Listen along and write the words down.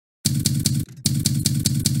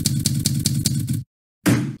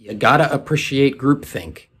You gotta appreciate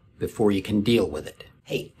groupthink before you can deal with it.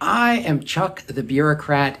 Hey, I am Chuck the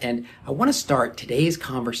Bureaucrat, and I want to start today's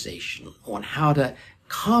conversation on how to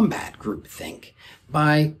combat groupthink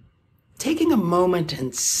by taking a moment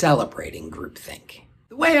and celebrating groupthink.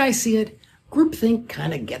 The way I see it, groupthink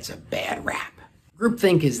kind of gets a bad rap.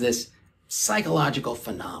 Groupthink is this psychological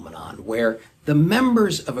phenomenon where the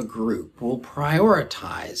members of a group will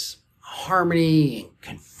prioritize harmony and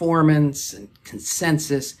conformance and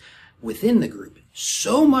consensus within the group,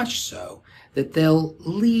 so much so that they'll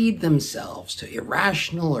lead themselves to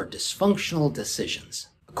irrational or dysfunctional decisions.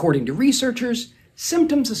 According to researchers,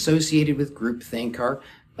 symptoms associated with groupthink are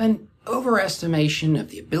an overestimation of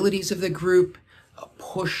the abilities of the group, a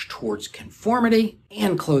push towards conformity,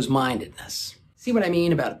 and closed-mindedness. See what I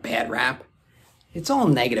mean about a bad rap? It's all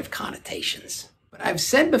negative connotations. But I've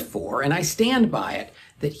said before, and I stand by it,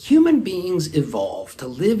 that human beings evolved to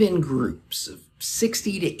live in groups of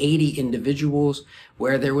 60 to 80 individuals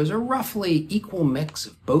where there was a roughly equal mix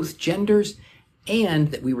of both genders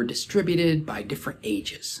and that we were distributed by different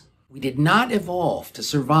ages. We did not evolve to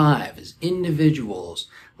survive as individuals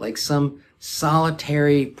like some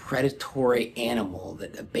solitary predatory animal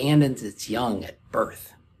that abandons its young at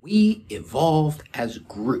birth. We evolved as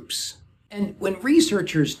groups. And when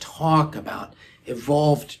researchers talk about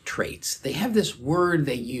evolved traits, they have this word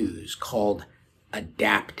they use called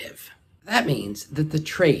adaptive. That means that the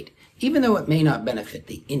trait, even though it may not benefit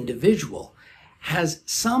the individual, has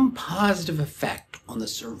some positive effect on the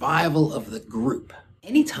survival of the group.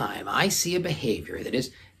 Anytime I see a behavior that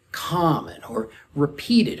is common or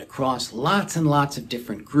repeated across lots and lots of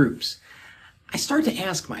different groups, I start to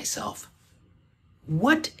ask myself,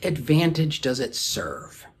 what advantage does it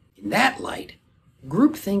serve? In that light,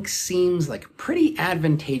 groupthink seems like a pretty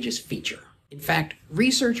advantageous feature. In fact,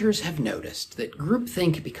 researchers have noticed that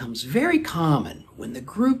groupthink becomes very common when the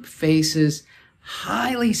group faces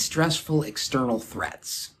highly stressful external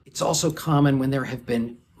threats. It's also common when there have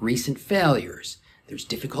been recent failures, there's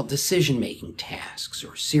difficult decision-making tasks,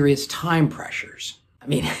 or serious time pressures. I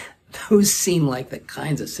mean, those seem like the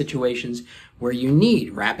kinds of situations where you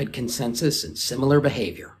need rapid consensus and similar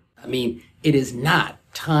behavior. I mean, it is not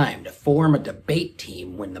time to form a debate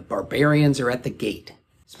team when the barbarians are at the gate.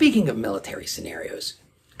 Speaking of military scenarios,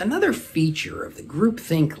 another feature of the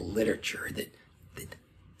groupthink literature that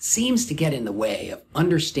seems to get in the way of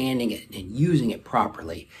understanding it and using it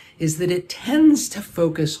properly is that it tends to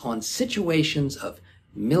focus on situations of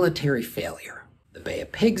military failure. The Bay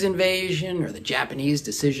of Pigs invasion or the Japanese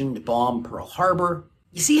decision to bomb Pearl Harbor.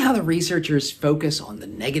 You see how the researchers focus on the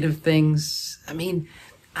negative things? I mean,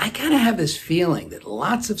 I kind of have this feeling that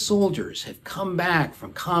lots of soldiers have come back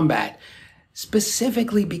from combat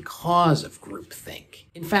specifically because of groupthink.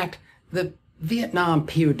 In fact, the Vietnam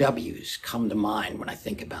POWs come to mind when I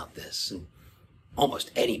think about this, and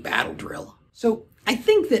almost any battle drill. So I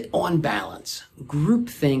think that on balance,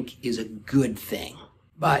 groupthink is a good thing,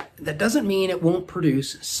 but that doesn't mean it won't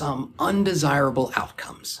produce some undesirable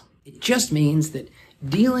outcomes. It just means that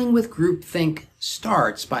dealing with groupthink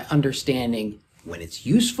starts by understanding when it's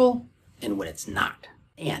useful and when it's not.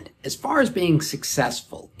 And as far as being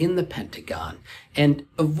successful in the Pentagon and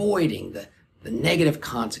avoiding the negative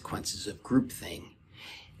consequences of groupthink,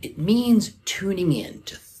 it means tuning in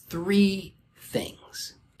to three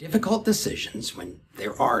things: difficult decisions when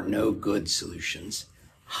there are no good solutions,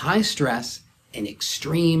 high stress, and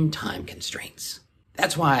extreme time constraints.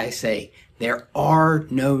 That's why I say there are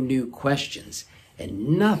no new questions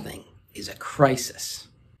and nothing is a crisis.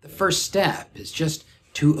 The first step is just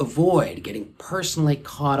to avoid getting personally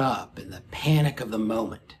caught up in the panic of the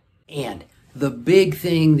moment. And the big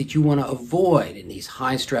thing that you want to avoid in these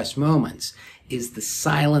high-stress moments is the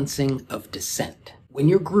silencing of dissent. When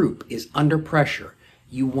your group is under pressure,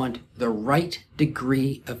 you want the right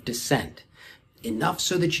degree of dissent. Enough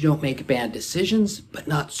so that you don't make bad decisions, but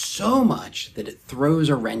not so much that it throws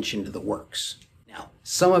a wrench into the works. Now,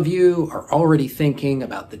 some of you are already thinking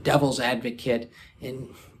about the devil's advocate, and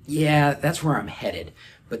yeah, that's where I'm headed,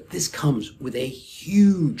 but this comes with a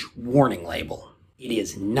huge warning label. It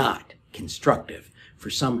is not constructive for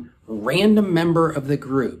some random member of the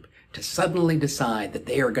group to suddenly decide that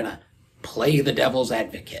they are going to play the devil's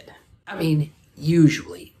advocate. I mean,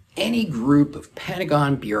 usually, any group of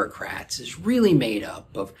Pentagon bureaucrats is really made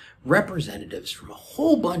up of representatives from a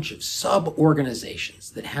whole bunch of sub-organizations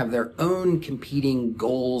that have their own competing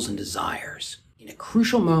goals and desires. In a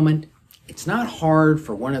crucial moment, it's not hard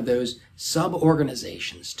for one of those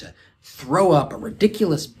sub-organizations to throw up a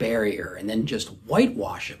ridiculous barrier and then just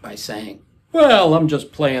whitewash it by saying, well, I'm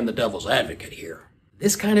just playing the devil's advocate here.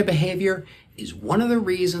 This kind of behavior is one of the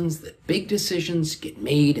reasons that big decisions get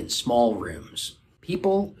made in small rooms.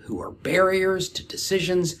 People who are barriers to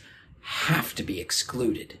decisions have to be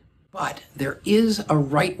excluded. But there is a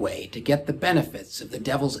right way to get the benefits of the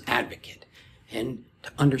devil's advocate. And to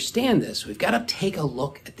understand this, we've got to take a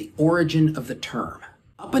look at the origin of the term.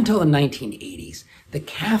 Up until the 1980s, the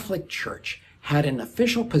Catholic Church had an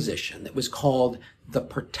official position that was called the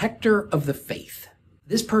protector of the faith.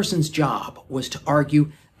 This person's job was to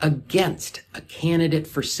argue against a candidate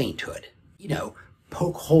for sainthood.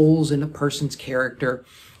 Poke holes in a person's character,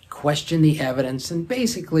 question the evidence, and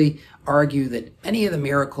basically argue that any of the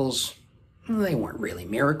miracles, they weren't really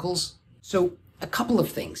miracles. So, a couple of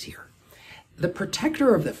things here. The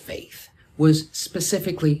protector of the faith was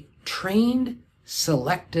specifically trained,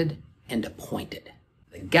 selected, and appointed.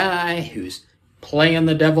 The guy who's playing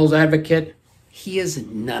the devil's advocate, he is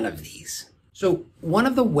none of these. So one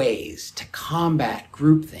of the ways to combat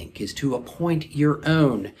groupthink is to appoint your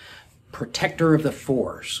own protector of the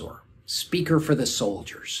force or speaker for the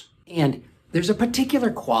soldiers. And there's a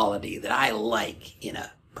particular quality that I like in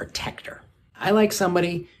a protector. I like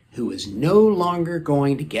somebody who is no longer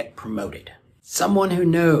going to get promoted. Someone who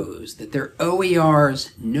knows that their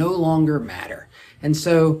OERs no longer matter. And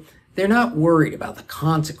so they're not worried about the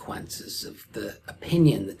consequences of the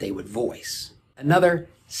opinion that they would voice. Another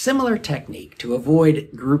similar technique to avoid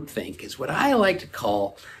groupthink is what I like to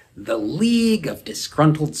call the League of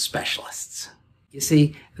Disgruntled Specialists. You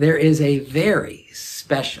see, there is a very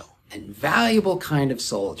special and valuable kind of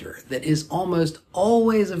soldier that is almost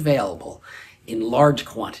always available in large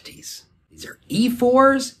quantities. These are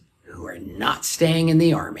E4s who are not staying in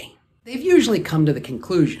the Army. They've usually come to the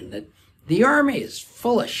conclusion that the Army is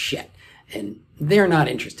full of shit and they're not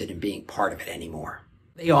interested in being part of it anymore.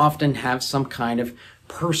 They often have some kind of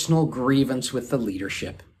personal grievance with the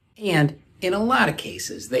leadership, and in a lot of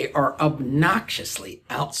cases, they are obnoxiously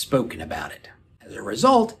outspoken about it. As a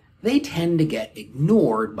result, they tend to get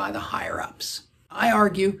ignored by the higher-ups. I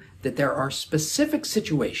argue that there are specific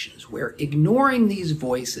situations where ignoring these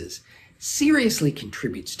voices seriously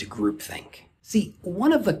contributes to groupthink. See,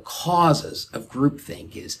 one of the causes of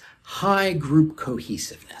groupthink is high group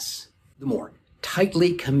cohesiveness. The more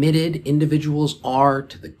tightly committed individuals are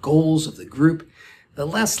to the goals of the group, the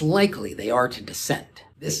less likely they are to dissent.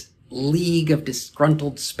 This League of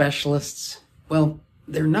Disgruntled Specialists, well,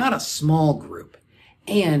 they're not a small group,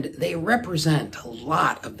 and they represent a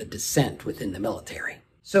lot of the dissent within the military.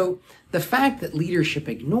 So the fact that leadership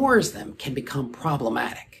ignores them can become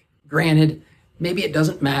problematic. Granted, maybe it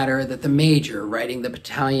doesn't matter that the major writing the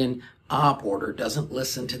battalion op order doesn't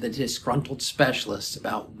listen to the disgruntled specialists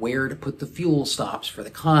about where to put the fuel stops for the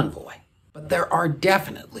convoy. But there are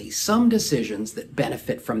definitely some decisions that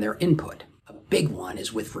benefit from their input. A big one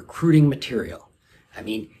is with recruiting material. I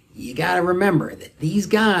mean, you gotta remember that these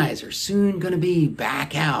guys are soon gonna be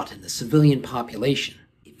back out in the civilian population.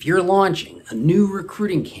 If you're launching a new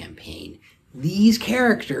recruiting campaign, these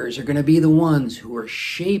characters are gonna be the ones who are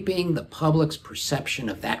shaping the public's perception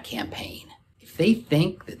of that campaign. If they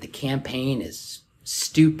think that the campaign is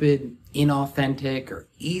stupid, inauthentic, or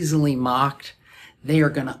easily mocked, they are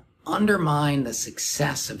gonna undermine the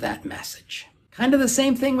success of that message. Kind of the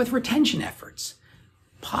same thing with retention efforts.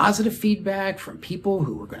 Positive feedback from people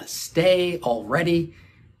who are going to stay already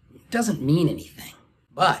doesn't mean anything.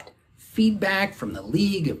 But feedback from the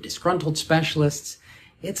League of Disgruntled Specialists,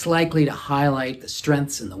 it's likely to highlight the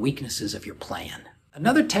strengths and the weaknesses of your plan.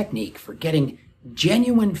 Another technique for getting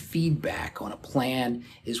genuine feedback on a plan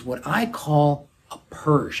is what I call a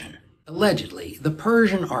Persian. Allegedly, the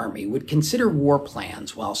Persian army would consider war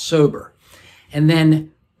plans while sober, and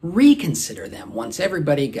then reconsider them once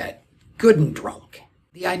everybody got good and drunk.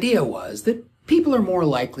 The idea was that people are more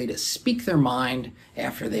likely to speak their mind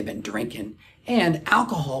after they've been drinking, and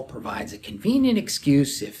alcohol provides a convenient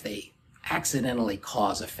excuse if they accidentally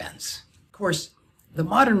cause offense. Of course, the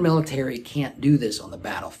modern military can't do this on the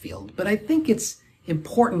battlefield, but I think it's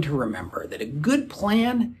important to remember that a good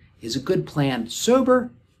plan is a good plan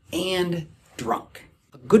sober and drunk.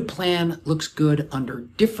 A good plan looks good under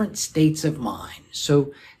different states of mind,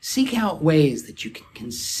 so seek out ways that you can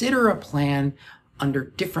consider a plan under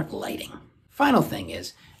different lighting. Final thing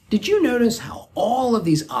is, did you notice how all of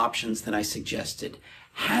these options that I suggested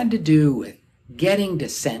had to do with getting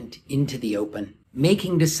dissent into the open,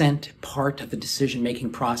 making dissent part of the decision-making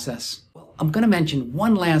process? Well, I'm going to mention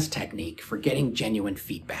one last technique for getting genuine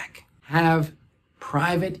feedback. Have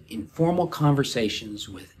private, informal conversations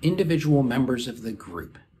with individual members of the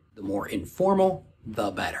group. The more informal,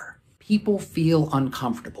 the better. People feel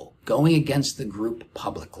uncomfortable going against the group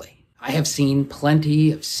publicly. I have seen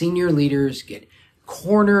plenty of senior leaders get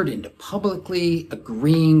cornered into publicly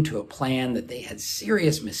agreeing to a plan that they had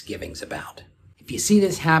serious misgivings about. If you see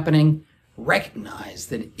this happening, recognize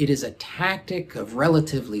that it is a tactic of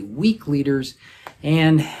relatively weak leaders,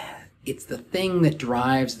 and it's the thing that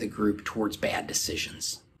drives the group towards bad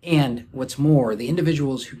decisions. And what's more, the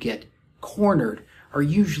individuals who get cornered are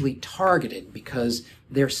usually targeted because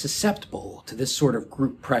they're susceptible to this sort of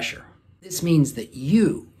group pressure. This means that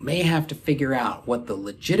you may have to figure out what the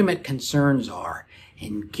legitimate concerns are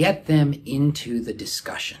and get them into the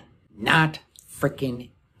discussion. Not frickin'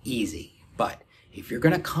 easy, but if you're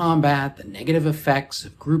going to combat the negative effects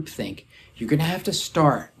of groupthink, you're going to have to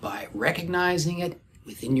start by recognizing it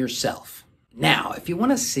within yourself. Now, if you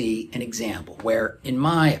want to see an example where, in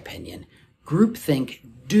my opinion, groupthink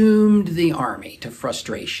doomed the army to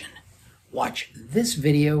frustration, watch this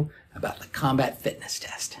video about the combat fitness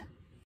test.